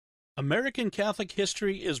American Catholic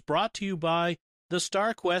History is brought to you by the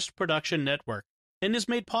StarQuest Production Network and is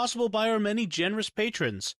made possible by our many generous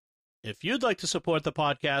patrons. If you'd like to support the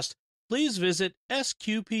podcast, please visit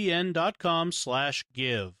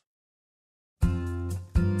sqpn.com/give.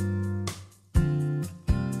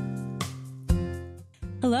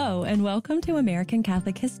 Hello, and welcome to American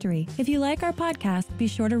Catholic History. If you like our podcast, be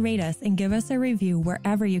sure to rate us and give us a review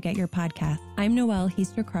wherever you get your podcast. I'm Noelle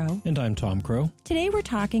Heaster-Crow. And I'm Tom Crow. Today we're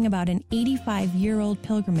talking about an 85-year-old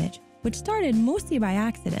pilgrimage, which started mostly by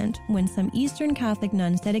accident when some Eastern Catholic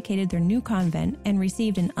nuns dedicated their new convent and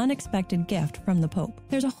received an unexpected gift from the Pope.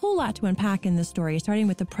 There's a whole lot to unpack in this story, starting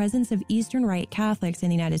with the presence of Eastern-rite Catholics in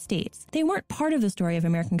the United States. They weren't part of the story of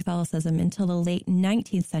American Catholicism until the late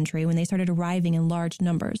 19th century when they started arriving in large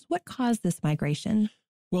numbers. What caused this migration?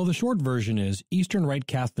 Well, the short version is Eastern-rite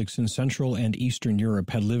Catholics in Central and Eastern Europe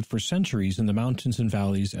had lived for centuries in the mountains and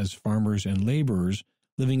valleys as farmers and laborers,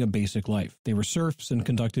 living a basic life. They were serfs and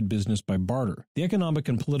conducted business by barter. The economic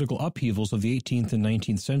and political upheavals of the 18th and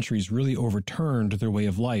 19th centuries really overturned their way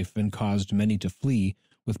of life and caused many to flee,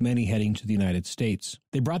 with many heading to the United States.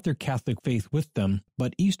 They brought their Catholic faith with them,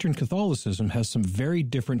 but Eastern Catholicism has some very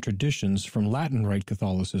different traditions from Latin Rite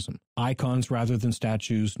Catholicism. Icons rather than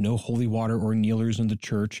statues, no holy water or kneelers in the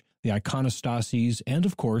church, the iconostases, and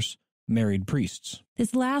of course, married priests.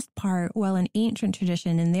 This last part, while an ancient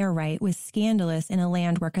tradition in their right, was scandalous in a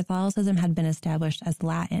land where Catholicism had been established as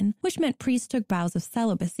Latin, which meant priests took vows of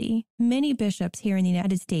celibacy. Many bishops here in the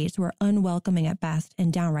United States were unwelcoming at best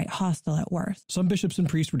and downright hostile at worst. Some bishops and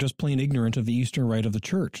priests were just plain ignorant of the Eastern Rite of the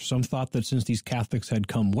Church. Some thought that since these Catholics had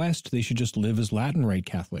come west, they should just live as Latin Rite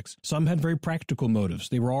Catholics. Some had very practical motives.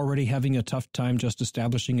 They were already having a tough time just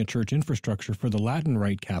establishing a church infrastructure for the Latin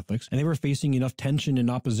Rite Catholics, and they were facing enough tension and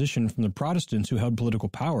opposition from the Protestants who held political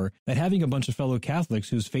power that having a bunch of fellow Catholics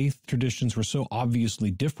whose faith traditions were so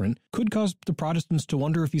obviously different could cause the Protestants to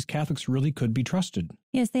wonder if these Catholics really could be trusted.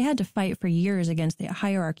 Yes, they had to fight for years against the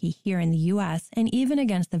hierarchy here in the U.S. and even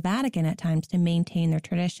against the Vatican at times to maintain their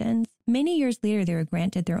traditions. Many years later, they were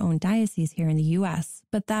granted their own diocese here in the U.S.,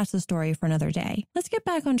 but that's a story for another day. Let's get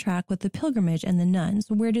back on track with the pilgrimage and the nuns.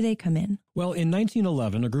 Where do they come in? Well, in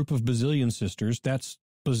 1911, a group of Basilian sisters, that's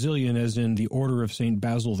Basilian as in the Order of St.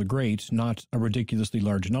 Basil the Great, not a ridiculously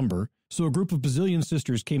large number. So a group of Basilian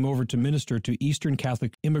sisters came over to minister to Eastern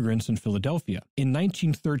Catholic immigrants in Philadelphia. In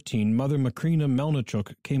 1913, Mother Macrina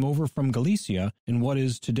Melnichuk came over from Galicia in what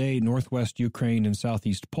is today northwest Ukraine and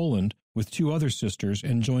southeast Poland with two other sisters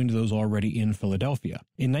and joined those already in Philadelphia.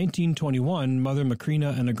 In 1921, Mother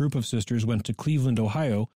Macrina and a group of sisters went to Cleveland,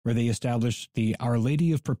 Ohio, where they established the Our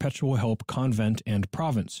Lady of Perpetual Help Convent and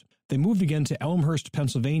Province. They moved again to Elmhurst,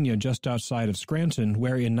 Pennsylvania, just outside of Scranton,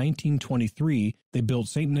 where in 1923 they built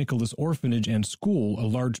St. Nicholas Orphanage and School, a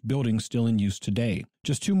large building still in use today.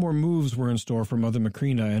 Just two more moves were in store for Mother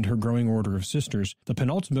Macrina and her growing order of sisters. The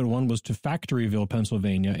penultimate one was to Factoryville,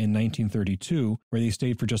 Pennsylvania in 1932, where they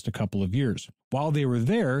stayed for just a couple of years. While they were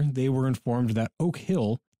there, they were informed that Oak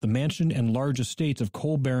Hill, the mansion and large estates of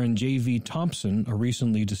coal baron J.V. Thompson, a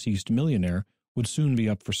recently deceased millionaire, would soon be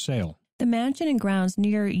up for sale. The mansion and grounds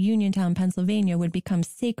near Uniontown, Pennsylvania would become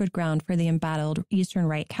sacred ground for the embattled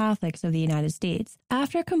Eastern-rite Catholics of the United States.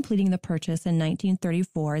 After completing the purchase in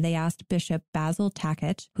 1934, they asked Bishop Basil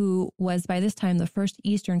Takich, who was by this time the first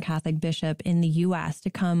Eastern Catholic bishop in the U.S.,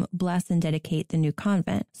 to come bless and dedicate the new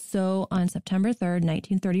convent. So on September 3rd,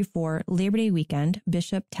 1934, Labor Day weekend,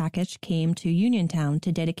 Bishop Takich came to Uniontown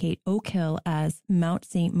to dedicate Oak Hill as Mount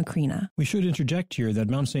St. Macrina. We should interject here that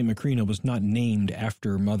Mount St. Macrina was not named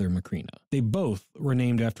after Mother Macrina. They both were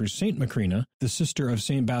named after Saint Macrina, the sister of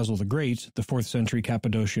St. Basil the Great, the 4th century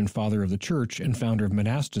Cappadocian father of the church and founder of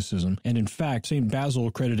monasticism, and in fact, St.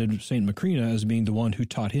 Basil credited St. Macrina as being the one who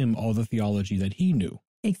taught him all the theology that he knew.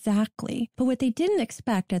 Exactly. But what they didn't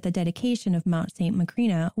expect at the dedication of Mount St.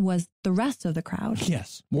 Macrina was the rest of the crowd.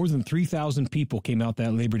 Yes. More than 3,000 people came out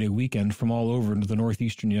that Labor Day weekend from all over into the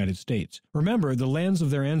northeastern United States. Remember, the lands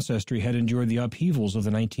of their ancestry had endured the upheavals of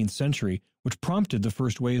the 19th century, which prompted the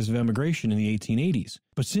first waves of emigration in the 1880s.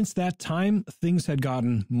 But since that time, things had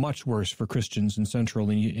gotten much worse for Christians in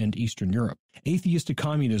Central and Eastern Europe. Atheistic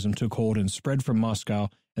communism took hold and spread from Moscow,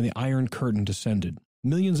 and the Iron Curtain descended.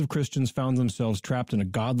 Millions of Christians found themselves trapped in a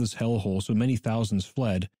godless hellhole, so many thousands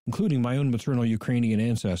fled, including my own maternal Ukrainian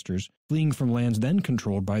ancestors, fleeing from lands then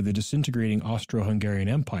controlled by the disintegrating Austro-Hungarian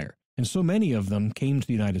Empire. And so many of them came to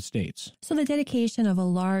the United States. So the dedication of a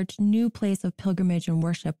large new place of pilgrimage and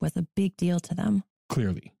worship was a big deal to them.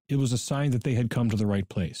 Clearly, it was a sign that they had come to the right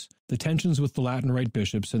place. The tensions with the Latin Rite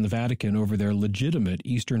bishops and the Vatican over their legitimate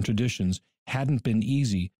Eastern traditions hadn't been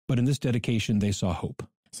easy, but in this dedication they saw hope.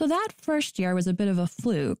 So that first year was a bit of a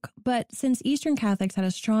fluke, but since Eastern Catholics had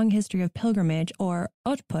a strong history of pilgrimage or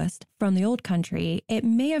outpost from the old country, it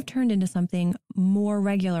may have turned into something more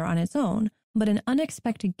regular on its own, but an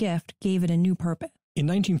unexpected gift gave it a new purpose. In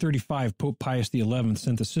 1935, Pope Pius XI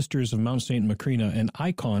sent the Sisters of Mount St. Macrina an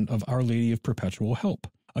icon of Our Lady of Perpetual Help.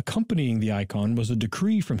 Accompanying the icon was a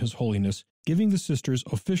decree from His Holiness giving the sisters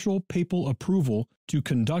official papal approval to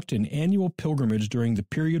conduct an annual pilgrimage during the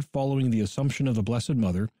period following the Assumption of the Blessed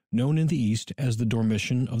Mother, known in the East as the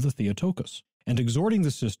Dormition of the Theotokos, and exhorting the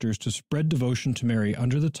sisters to spread devotion to Mary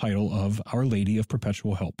under the title of Our Lady of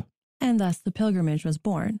Perpetual Help. And thus the pilgrimage was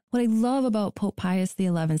born. What I love about Pope Pius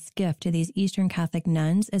XI's gift to these Eastern Catholic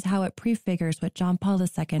nuns is how it prefigures what John Paul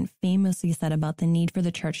II famously said about the need for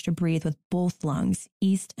the Church to breathe with both lungs,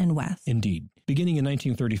 East and West. Indeed. Beginning in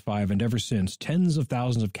 1935 and ever since, tens of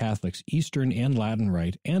thousands of Catholics, Eastern and Latin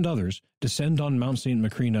Rite, and others, descend on Mount St.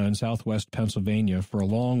 Macrina in southwest Pennsylvania for a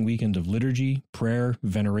long weekend of liturgy, prayer,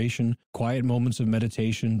 veneration, quiet moments of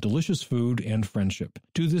meditation, delicious food, and friendship.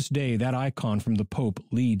 To this day, that icon from the Pope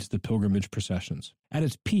leads the pilgrimage processions. At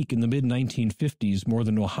its peak in the mid-1950s, more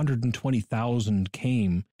than 120,000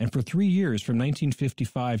 came, and for 3 years, from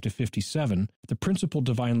 1955 to 57, the principal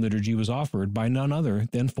divine liturgy was offered by none other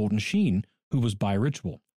than Fulton Sheen, who was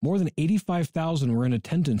bi-ritual. More than 85,000 were in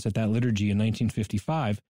attendance at that liturgy in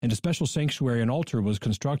 1955, and a special sanctuary and altar was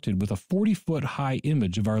constructed with a 40-foot-high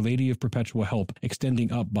image of Our Lady of Perpetual Help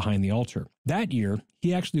extending up behind the altar. That year,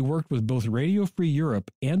 he actually worked with both Radio Free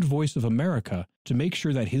Europe and Voice of America to make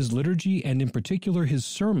sure that his liturgy, and in particular his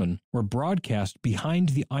sermon, were broadcast behind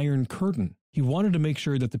the Iron Curtain. He wanted to make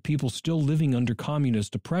sure that the people still living under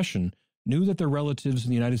communist oppression knew that their relatives in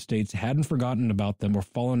the United States hadn't forgotten about them or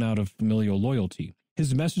fallen out of familial loyalty.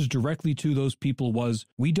 His message directly to those people was,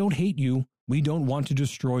 "We don't hate you. We don't want to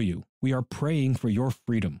destroy you. We are praying for your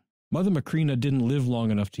freedom." Mother Macrina didn't live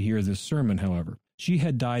long enough to hear this sermon, however. She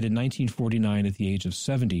had died in 1949 at the age of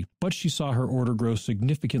 70, but she saw her order grow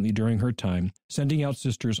significantly during her time, sending out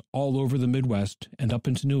sisters all over the Midwest and up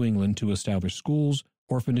into New England to establish schools,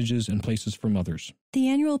 orphanages, and places for mothers. The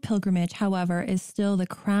annual pilgrimage, however, is still the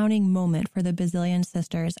crowning moment for the Basilian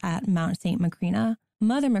sisters at Mount St. Macrina.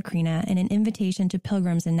 Mother Macrina, in an invitation to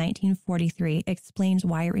pilgrims in 1943, explains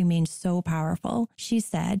why it remains so powerful. She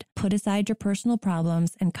said, "Put aside your personal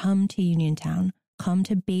problems and come to Uniontown. Come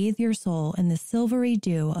to bathe your soul in the silvery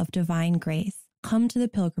dew of divine grace. Come to the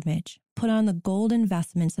pilgrimage. Put on the golden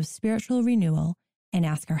vestments of spiritual renewal and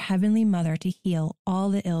ask our Heavenly Mother to heal all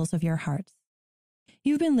the ills of your hearts."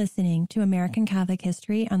 You've been listening to American Catholic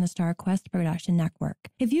History on the StarQuest Production Network.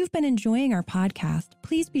 If you've been enjoying our podcast,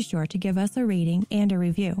 please be sure to give us a rating and a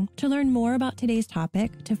review. To learn more about today's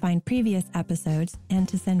topic, to find previous episodes, and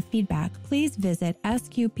to send feedback, please visit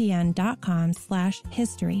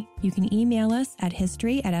sqpn.com/history. You can email us at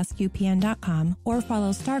history@sqpn.com or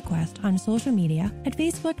follow StarQuest on social media at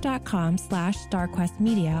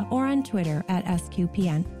facebook.com/StarQuestMedia or on Twitter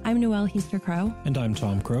 @SQPN. I'm Noelle Heaster-Crow. And I'm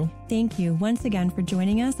Tom Crow. Thank you once again for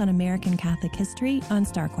joining us on American Catholic History on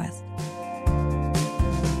StarQuest.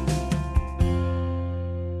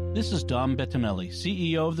 This is Dom Bettinelli,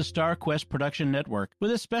 CEO of the StarQuest Production Network,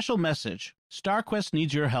 with a special message. StarQuest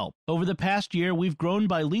needs your help. Over the past year, we've grown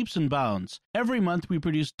by leaps and bounds. Every month, we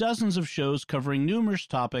produce dozens of shows covering numerous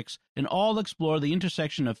topics and all explore the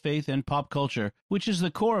intersection of faith and pop culture, which is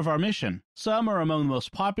the core of our mission. Some are among the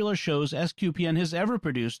most popular shows SQPN has ever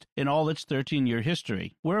produced in all its 13-year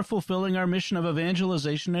history. We're fulfilling our mission of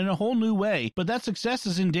evangelization in a whole new way, but that success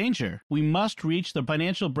is in danger. We must reach the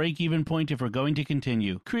financial break-even point if we're going to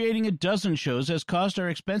continue. Creating a dozen shows has caused our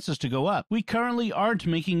expenses to go up. We currently aren't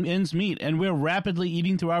making ends meet, and we're rapidly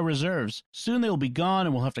eating through our reserves. Soon they'll be gone,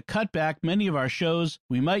 and we'll have to cut back many of our shows.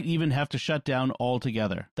 We might even have to shut down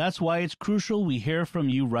altogether. That's why it's crucial we hear from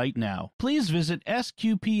you right now. Please visit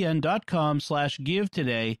sqpn.com/give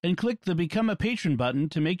today and click the Become a Patron button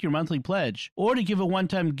to make your monthly pledge. Or to give a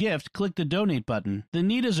one-time gift, click the Donate button. The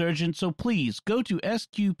need is urgent, so please go to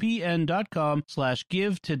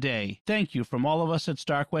sqpn.com/give today. Thank you from all of us at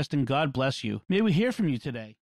StarQuest, and God bless you. May we hear from you today.